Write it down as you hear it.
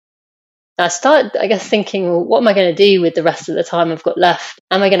I started, I guess, thinking, well, what am I going to do with the rest of the time I've got left?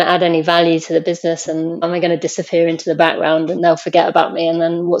 Am I going to add any value to the business, and am I going to disappear into the background and they'll forget about me? And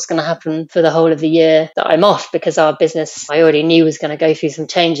then what's going to happen for the whole of the year that I'm off? Because our business, I already knew, was going to go through some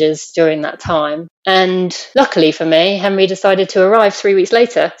changes during that time. And luckily for me, Henry decided to arrive 3 weeks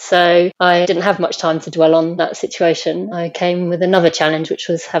later. So I didn't have much time to dwell on that situation. I came with another challenge, which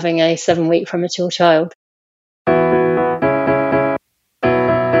was having a 7-week premature child.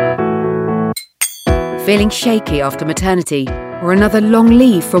 Feeling shaky after maternity or another long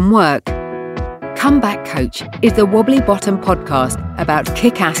leave from work? Comeback Coach is the Wobbly Bottom podcast about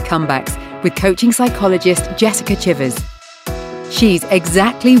kick-ass comebacks with coaching psychologist Jessica Chivers. She's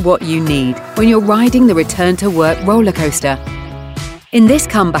exactly what you need when you're riding the return to work roller coaster. In this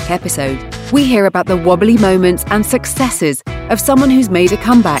comeback episode, we hear about the wobbly moments and successes of someone who's made a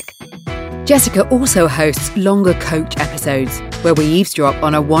comeback. Jessica also hosts longer coach episodes where we eavesdrop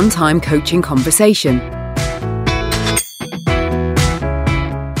on a one-time coaching conversation.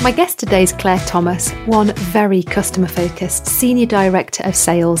 My guest today is Claire Thomas, one very customer-focused Senior Director of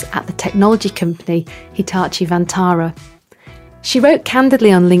Sales at the technology company Hitachi Vantara. She wrote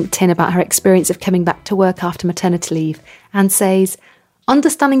candidly on LinkedIn about her experience of coming back to work after maternity leave and says,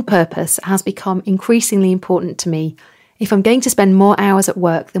 "Understanding purpose has become increasingly important to me. If I'm going to spend more hours at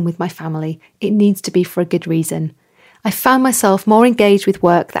work than with my family, it needs to be for a good reason. I found myself more engaged with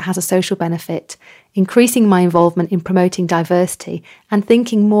work that has a social benefit, increasing my involvement in promoting diversity and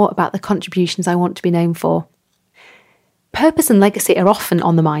thinking more about the contributions I want to be known for." Purpose and legacy are often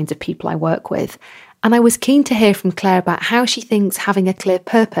on the minds of people I work with, and I was keen to hear from Claire about how she thinks having a clear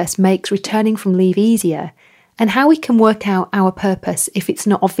purpose makes returning from leave easier, and how we can work out our purpose if it's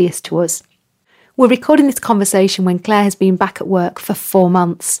not obvious to us. We're recording this conversation when Claire has been back at work for 4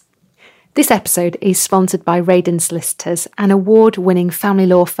 months. This episode is sponsored by Radon Solicitors, an award-winning family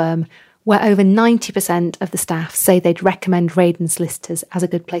law firm where over 90% of the staff say they'd recommend Radon Solicitors as a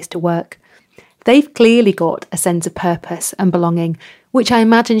good place to work. They've clearly got a sense of purpose and belonging, which I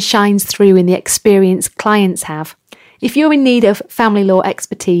imagine shines through in the experience clients have. If you're in need of family law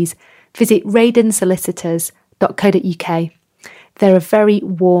expertise, visit radonsolicitors.co.uk. They're a very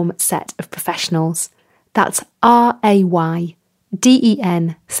warm set of professionals. That's RAYDEN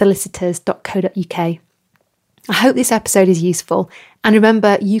solicitors.co.uk. I hope this episode is useful, and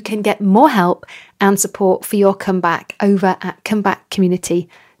remember you can get more help and support for your comeback over at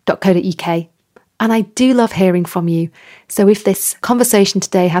comebackcommunity.co.uk. And I do love hearing from you. So if this conversation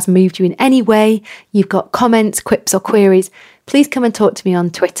today has moved you in any way, you've got comments, quips or queries, please come and talk to me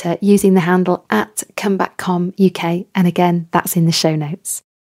on Twitter using the handle @comebackcomuk. And again, that's in the show notes.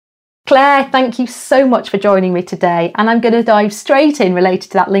 Claire, thank you so much for joining me today. And I'm going to dive straight in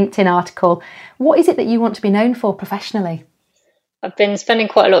related to that LinkedIn article. What is it that you want to be known for professionally? I've been spending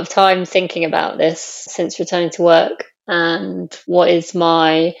quite a lot of time thinking about this since returning to work, and what is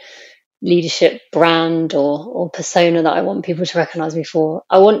my leadership brand or persona that I want people to recognise me for.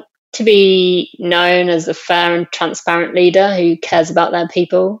 I want to be known as a fair and transparent leader who cares about their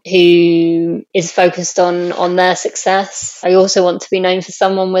people, who is focused on their success. I also want to be known for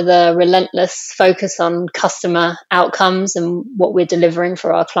someone with a relentless focus on customer outcomes and what we're delivering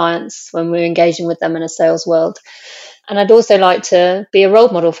for our clients when we're engaging with them in a sales world. And I'd also like to be a role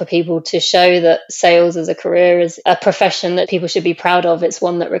model for people, to show that sales as a career is a profession that people should be proud of. It's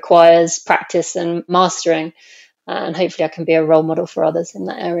one that requires practice and mastering. And hopefully I can be a role model for others in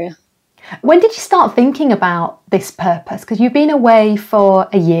that area. When did you start thinking about this purpose? Because you've been away for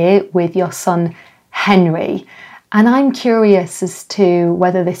a year with your son, Henry. And I'm curious as to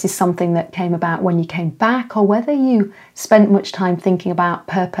whether this is something that came about when you came back, or whether you spent much time thinking about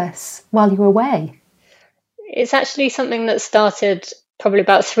purpose while you were away. It's actually something that started probably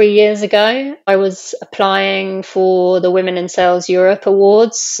about 3 years ago. I was applying for the Women in Sales Europe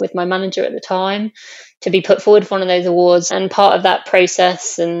Awards with my manager at the time to be put forward for one of those awards. And part of that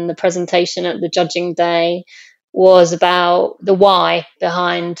process and the presentation at the judging day was about the why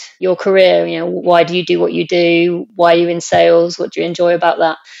behind your career. You know, why do you do what you do? Why are you in sales? What do you enjoy about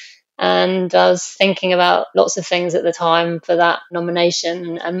that? And I was thinking about lots of things at the time for that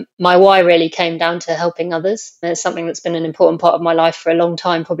nomination. And my why really came down to helping others. And it's something that's been an important part of my life for a long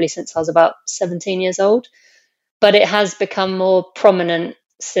time, probably since I was about 17 years old. But it has become more prominent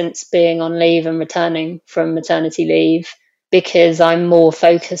since being on leave and returning from maternity leave, because I'm more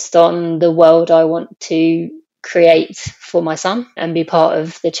focused on the world I want to create for my son and be part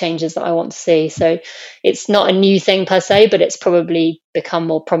of the changes that I want to see. So it's not a new thing per se, but it's probably become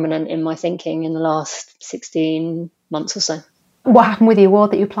more prominent in my thinking in the last 16 months or so. What happened with the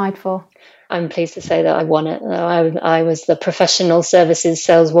award that you applied for? I'm pleased to say that I won it. I was the Professional Services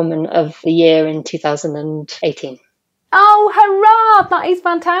Saleswoman of the Year in 2018. Oh, hurrah! That is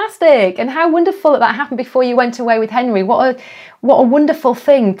fantastic. And how wonderful that happened before you went away with Henry. What a wonderful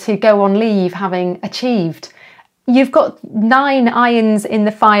thing to go on leave having achieved. You've got 9 irons in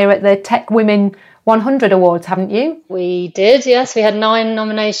the fire at the Tech Women 100 Awards, haven't you? We did, yes. We had 9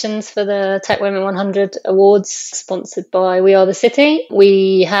 nominations for the Tech Women 100 Awards, sponsored by We Are the City.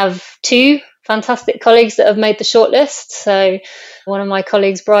 We have 2 fantastic colleagues that have made the shortlist. So one of my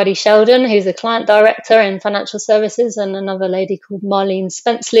colleagues, Bridie Sheldon, who's a client director in financial services, and another lady called Marlene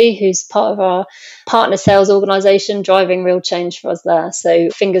Spenceley, who's part of our partner sales organisation, driving real change for us there. So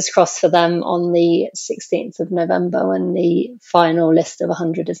fingers crossed for them on the 16th of November when the final list of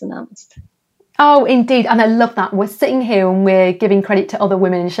 100 is announced. Oh, indeed. And I love that. We're sitting here and we're giving credit to other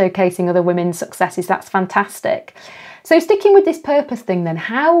women and showcasing other women's successes. That's fantastic. So sticking with this purpose thing then,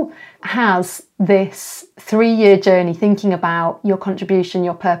 how has this 3-year journey thinking about your contribution,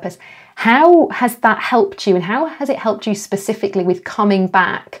 your purpose, how has that helped you, and how has it helped you specifically with coming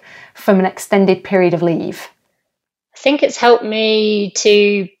back from an extended period of leave? I think it's helped me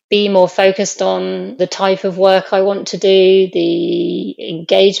to be more focused on the type of work I want to do, the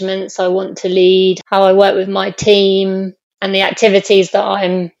engagements I want to lead, how I work with my team, and the activities that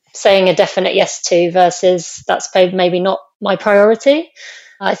I'm saying a definite yes to versus that's maybe not my priority.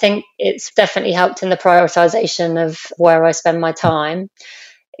 I think it's definitely helped in the prioritization of where I spend my time.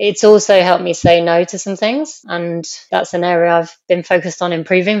 It's also helped me say no to some things, and that's an area I've been focused on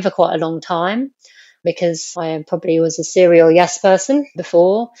improving for quite a long time, because I probably was a serial yes person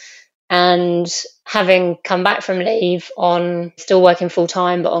before. And having come back from leave on still working full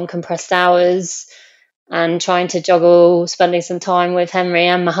time, but on compressed hours, and trying to juggle spending some time with Henry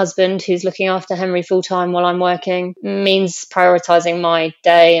and my husband, who's looking after Henry full time while I'm working, means prioritizing my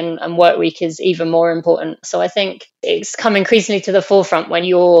day and work week is even more important. So I think it's come increasingly to the forefront when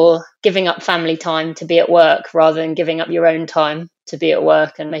you're giving up family time to be at work rather than giving up your own time to be at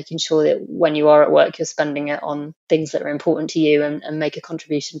work, and making sure that when you are at work, you're spending it on things that are important to you and make a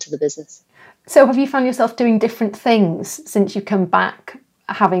contribution to the business. So have you found yourself doing different things since you come back,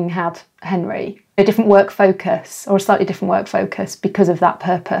 having had Henry? A different work focus or a slightly different work focus because of that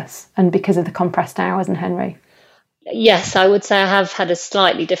purpose and because of the compressed hours and Henry? Yes, I would say I have had a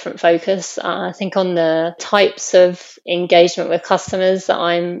slightly different focus. I think on the types of engagement with customers that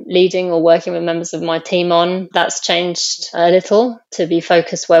I'm leading or working with members of my team on, that's changed a little to be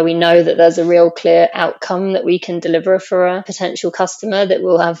focused where we know that there's a real clear outcome that we can deliver for a potential customer that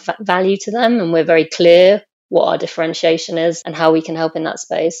will have value to them, and we're very clear what our differentiation is and how we can help in that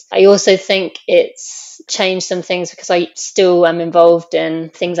space. I also think it's changed some things because I still am involved in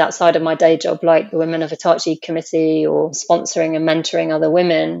things outside of my day job, like the Women of Hitachi Committee or sponsoring and mentoring other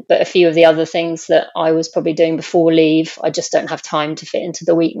women. But a few of the other things that I was probably doing before leave, I just don't have time to fit into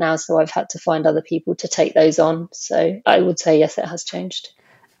the week now. So I've had to find other people to take those on. So I would say, yes, it has changed.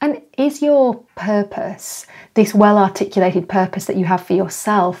 And is your purpose, this well-articulated purpose that you have for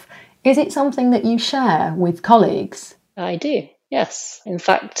yourself, is it something that you share with colleagues? I do, yes. In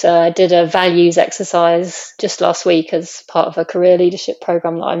fact, I did a values exercise just last week as part of a career leadership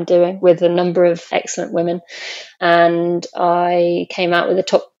program that I'm doing with a number of excellent women. And I came out with a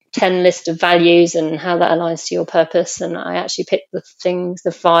top 10 list of values and how that aligns to your purpose. And I actually picked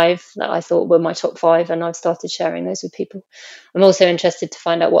the 5 that I thought were my top 5, and I've started sharing those with people. I'm also interested to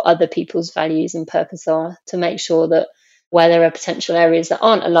find out what other people's values and purpose are, to make sure that where there are potential areas that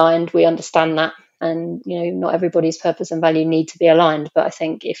aren't aligned, we understand that. And, not everybody's purpose and value need to be aligned. But I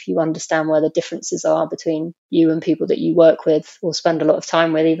think if you understand where the differences are between you and people that you work with or spend a lot of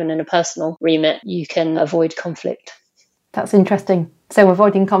time with, even in a personal remit, you can avoid conflict. That's interesting. So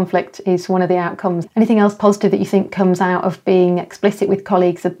avoiding conflict is one of the outcomes. Anything else positive that you think comes out of being explicit with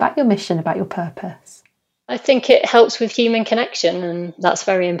colleagues about your mission, about your purpose? I think it helps with human connection, and that's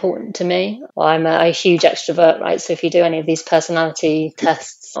very important to me. I'm a huge extrovert, right? So if you do any of these personality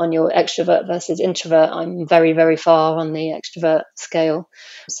tests on your extrovert versus introvert, I'm very, very far on the extrovert scale.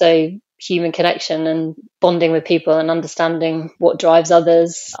 So human connection and bonding with people and understanding what drives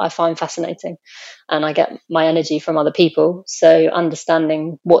others, I find fascinating. And I get my energy from other people. So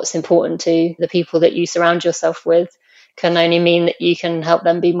understanding what's important to the people that you surround yourself with can only mean that you can help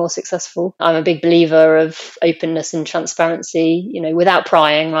them be more successful. I'm a big believer of openness and transparency, without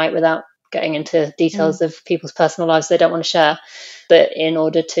prying, right? Without getting into details of people's personal lives they don't want to share, but in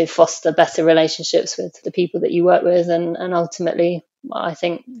order to foster better relationships with the people that you work with. And ultimately, I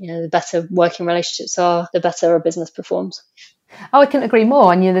think, the better working relationships are, the better a business performs. Oh, I couldn't agree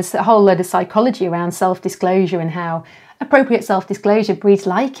more. And there's a whole load of psychology around self-disclosure and how appropriate self-disclosure breeds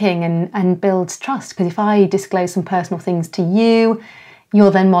liking and builds trust, because if I disclose some personal things to you,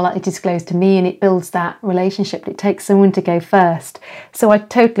 you're then more likely to disclose to me, and it builds that relationship. It takes someone to go first. So I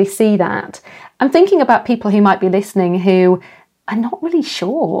totally see that. I'm thinking about people who might be listening who are not really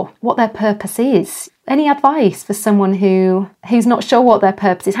sure what their purpose is. Any advice for someone who's not sure what their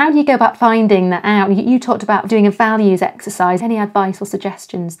purpose is? How do you go about finding that out? You talked about doing a values exercise. Any advice or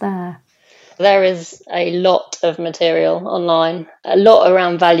suggestions there? There is a lot of material online, a lot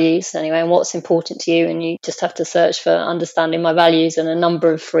around values anyway, and what's important to you. And you just have to search for understanding my values, and a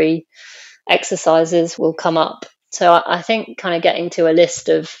number of free exercises will come up. So I think kind of getting to a list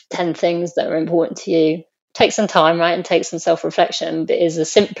of 10 things that are important to you takes some time, right? And takes some self-reflection, but is a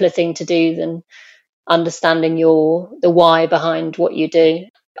simpler thing to do than understanding the why behind what you do.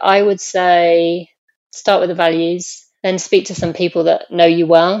 I would say start with the values, then speak to some people that know you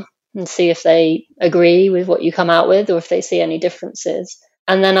well and see if they agree with what you come out with or if they see any differences.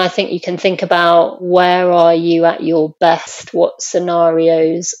 And then I think you can think about, where are you at your best? What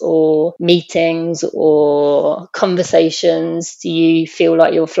scenarios or meetings or conversations do you feel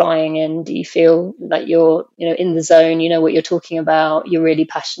like you're flying in? Do you feel like you're, in the zone, you know what you're talking about, you're really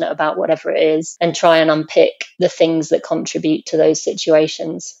passionate about whatever it is, and try and unpick the things that contribute to those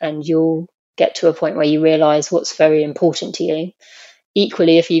situations, and you'll get to a point where you realize what's very important to you.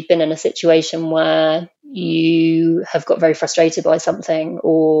 Equally, if you've been in a situation where you have got very frustrated by something,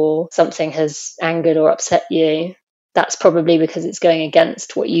 or something has angered or upset you, that's probably because it's going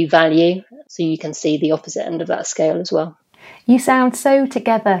against what you value. So you can see the opposite end of that scale as well. You sound so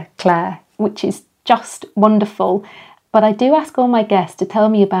together, Claire, which is just wonderful. But I do ask all my guests to tell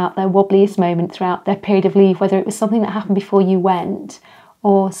me about their wobbliest moment throughout their period of leave, whether it was something that happened before you went,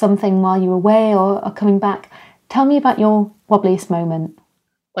 or something while you were away or coming back. Tell me about your wobbliest moment.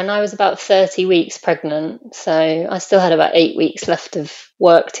 When I was about 30 weeks pregnant, so I still had about 8 weeks left of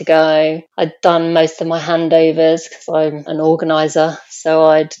work to go. I'd done most of my handovers because I'm an organiser. So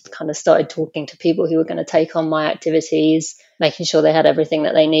I'd kind of started talking to people who were going to take on my activities, making sure they had everything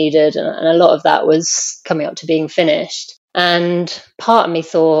that they needed. And a lot of that was coming up to being finished. And part of me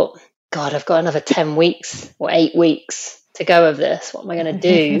thought, God, I've got another 10 weeks or 8 weeks to go of this. What am I going to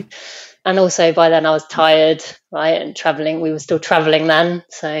do? And also by then I was tired, right? And traveling, we were still traveling then.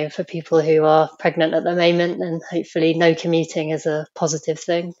 So for people who are pregnant at the moment, then hopefully no commuting is a positive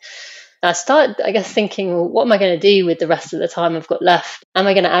thing. I started, thinking, well, what am I going to do with the rest of the time I've got left? Am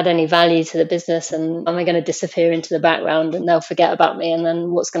I going to add any value to the business? And am I going to disappear into the background and they'll forget about me? And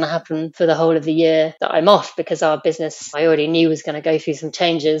then what's going to happen for the whole of the year that I'm off? Because our business, I already knew, was going to go through some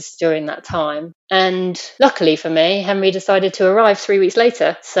changes during that time. And luckily for me, Henry decided to arrive 3 weeks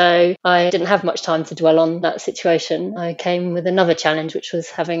later. So I didn't have much time to dwell on that situation. I came with another challenge, which was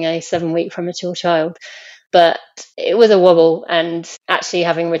having a 7-week premature child. But it was a wobble, and actually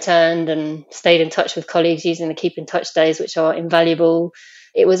having returned and stayed in touch with colleagues using the Keep in Touch days, which are invaluable,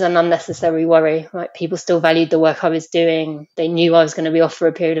 it was an unnecessary worry, right? People still valued the work I was doing. They knew I was going to be off for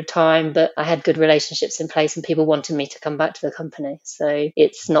a period of time, but I had good relationships in place and people wanted me to come back to the company. So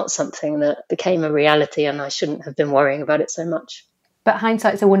it's not something that became a reality, and I shouldn't have been worrying about it so much. But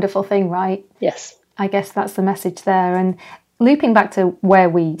hindsight's a wonderful thing, right? Yes. I guess that's the message there. And looping back to where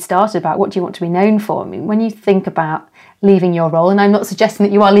we started about what do you want to be known for, I mean, when you think about leaving your role, and I'm not suggesting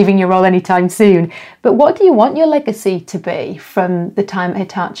that you are leaving your role anytime soon, but what do you want your legacy to be from the time at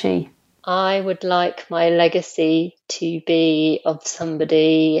Hitachi? I would like my legacy to be of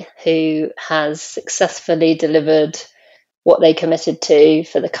somebody who has successfully delivered what they committed to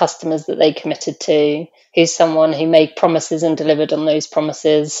for the customers that they committed to, who's someone who made promises and delivered on those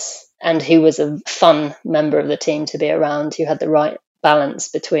promises, and who was a fun member of the team to be around, who had the right balance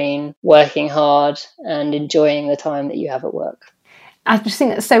between working hard and enjoying the time that you have at work. I just think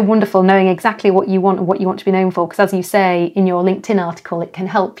that's so wonderful, knowing exactly what you want and what you want to be known for, because as you say in your LinkedIn article, it can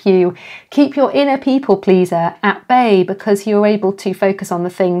help you keep your inner people pleaser at bay, because you're able to focus on the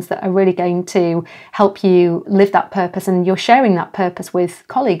things that are really going to help you live that purpose, and you're sharing that purpose with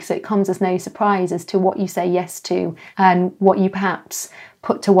colleagues, so it comes as no surprise as to what you say yes to and what you perhaps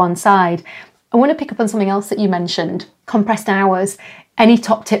put to one side. I want to pick up on something else that you mentioned, compressed hours. Any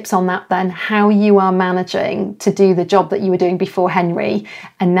top tips on that then? How you are managing to do the job that you were doing before Henry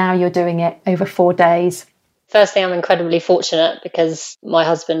and now you're doing it over 4 days? Firstly, I'm incredibly fortunate because my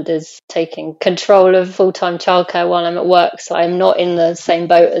husband is taking control of full-time childcare while I'm at work. So I'm not in the same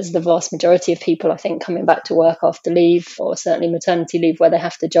boat as the vast majority of people, I think, coming back to work after leave, or certainly maternity leave, where they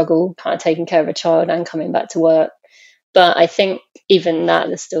have to juggle kind of taking care of a child and coming back to work. But I think even that,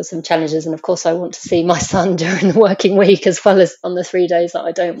 there's still some challenges. And of course, I want to see my son during the working week as well as on the 3 days that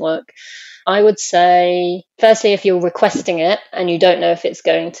I don't work. I would say, firstly, if you're requesting it and you don't know if it's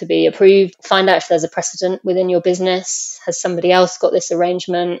going to be approved, find out if there's a precedent within your business. Has somebody else got this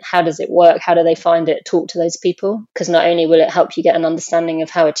arrangement? How does it work? How do they find it? Talk to those people, because not only will it help you get an understanding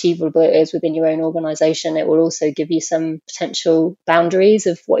of how achievable it is within your own organisation, it will also give you some potential boundaries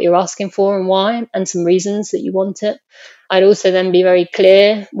of what you're asking for and why, and some reasons that you want it. I'd also then be very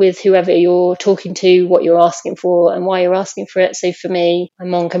clear with whoever you're talking to, what you're asking for and why you're asking for it. So for me,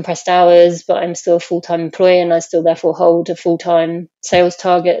 I'm on compressed hours, but I'm still a full-time employee and I still therefore hold a full-time sales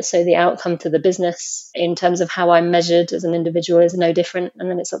target. So the outcome to the business in terms of how I'm measured as an individual is no different. And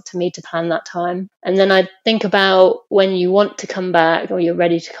then it's up to me to plan that time. And then I think about when you want to come back or you're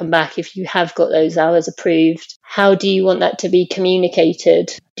ready to come back, if you have got those hours approved, how do you want that to be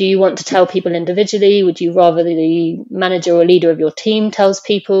communicated? Do you want to tell people individually? Would you rather the manager or leader of your team tells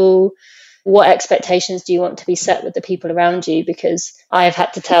people? What expectations do you want to be set with the people around you? Because I have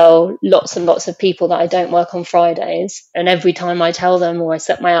had to tell lots and lots of people that I don't work on Fridays. And every time I tell them or I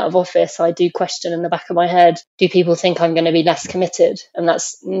set my out of office, I do question in the back of my head, do people think I'm going to be less committed? And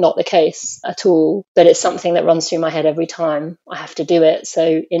that's not the case at all. But it's something that runs through my head every time I have to do it.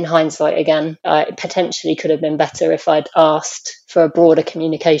 So in hindsight, again, I potentially could have been better if I'd asked for a broader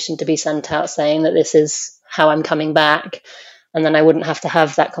communication to be sent out saying that this is how I'm coming back. And then I wouldn't have to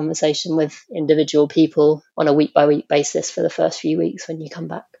have that conversation with individual people on a week-by-week basis for the first few weeks when you come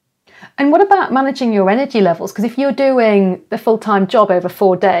back. And what about managing your energy levels? Because if you're doing the full-time job over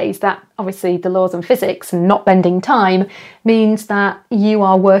 4 days, that obviously the laws of physics and not bending time means that you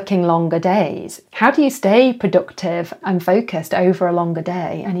are working longer days. How do you stay productive and focused over a longer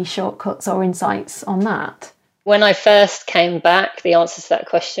day? Any shortcuts or insights on that? When I first came back, the answer to that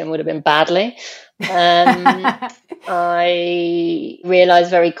question would have been badly. I realised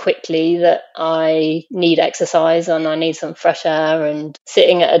very quickly that I need exercise and I need some fresh air, and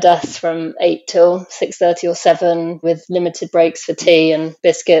sitting at a desk from 8 till 6:30 or 7 with limited breaks for tea and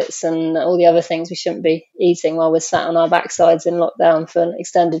biscuits and all the other things we shouldn't be eating while we're sat on our backsides in lockdown for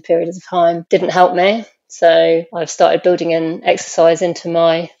extended periods of time didn't help me. So I've started building in exercise into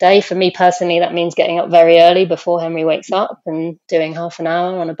my day. For me personally, that means getting up very early before Henry wakes up and doing half an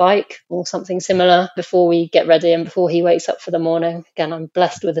hour on a bike or something similar before we get ready and before he wakes up for the morning. Again, I'm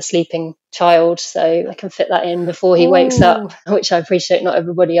blessed with a sleeping child, so I can fit that in before he wakes up, which I appreciate not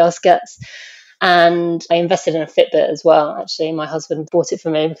everybody else gets. And I invested in a Fitbit as well. Actually, my husband bought it for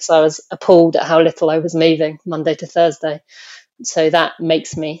me because I was appalled at how little I was moving Monday to Thursday. So that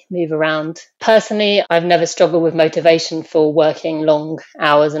makes me move around. Personally, I've never struggled with motivation for working long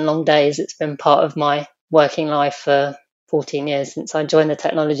hours and long days. It's been part of my working life for 14 years since I joined the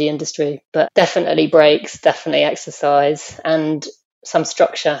technology industry. But definitely breaks, definitely exercise, and some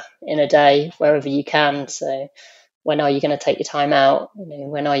structure in a day wherever you can. So when are you going to take your time out?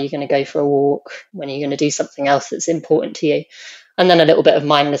 When are you going to go for a walk? When are you going to do something else that's important to you? And then a little bit of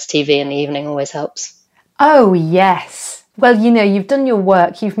mindless TV in the evening always helps. Oh, yes. Well, you've done your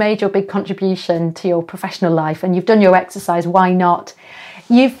work, you've made your big contribution to your professional life, and you've done your exercise. Why not?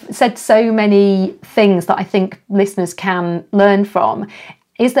 You've said so many things that I think listeners can learn from.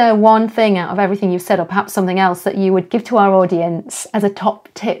 Is there one thing out of everything you've said, or perhaps something else that you would give to our audience as a top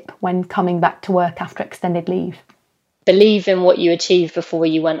tip when coming back to work after extended leave? Believe in what you achieved before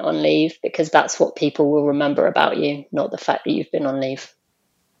you went on leave, because that's what people will remember about you, not the fact that you've been on leave.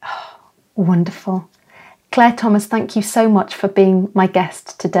 Oh, wonderful. Claire Thomas, thank you so much for being my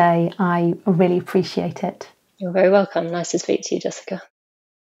guest today. I really appreciate it. You're very welcome. Nice to speak to you, Jessica.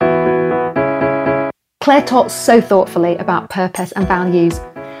 Claire talks so thoughtfully about purpose and values.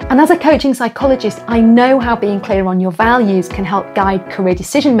 And as a coaching psychologist, I know how being clear on your values can help guide career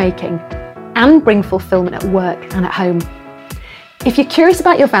decision making and bring fulfillment at work and at home. If you're curious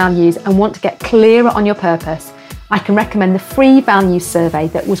about your values and want to get clearer on your purpose, I can recommend the free values survey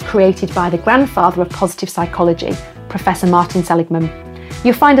that was created by the grandfather of positive psychology, Professor Martin Seligman.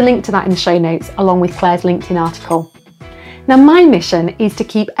 You'll find a link to that in the show notes, along with Claire's LinkedIn article. Now, my mission is to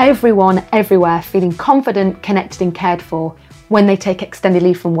keep everyone everywhere feeling confident, connected and cared for when they take extended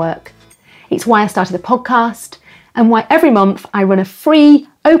leave from work. It's why I started the podcast and why every month I run a free,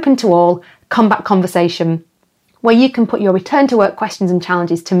 open to all, comeback conversation where you can put your return to work questions and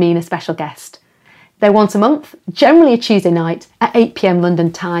challenges to me and a special guest. They're once a month, generally a Tuesday night at 8 p.m.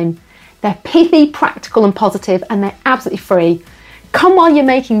 London time. They're pithy, practical and positive, and they're absolutely free. Come while you're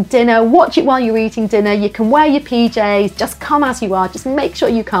making dinner, watch it while you're eating dinner. You can wear your PJs, just come as you are. Just make sure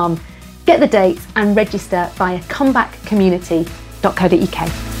you come. Get the dates and register via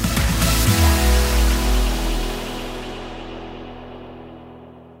comebackcommunity.co.uk.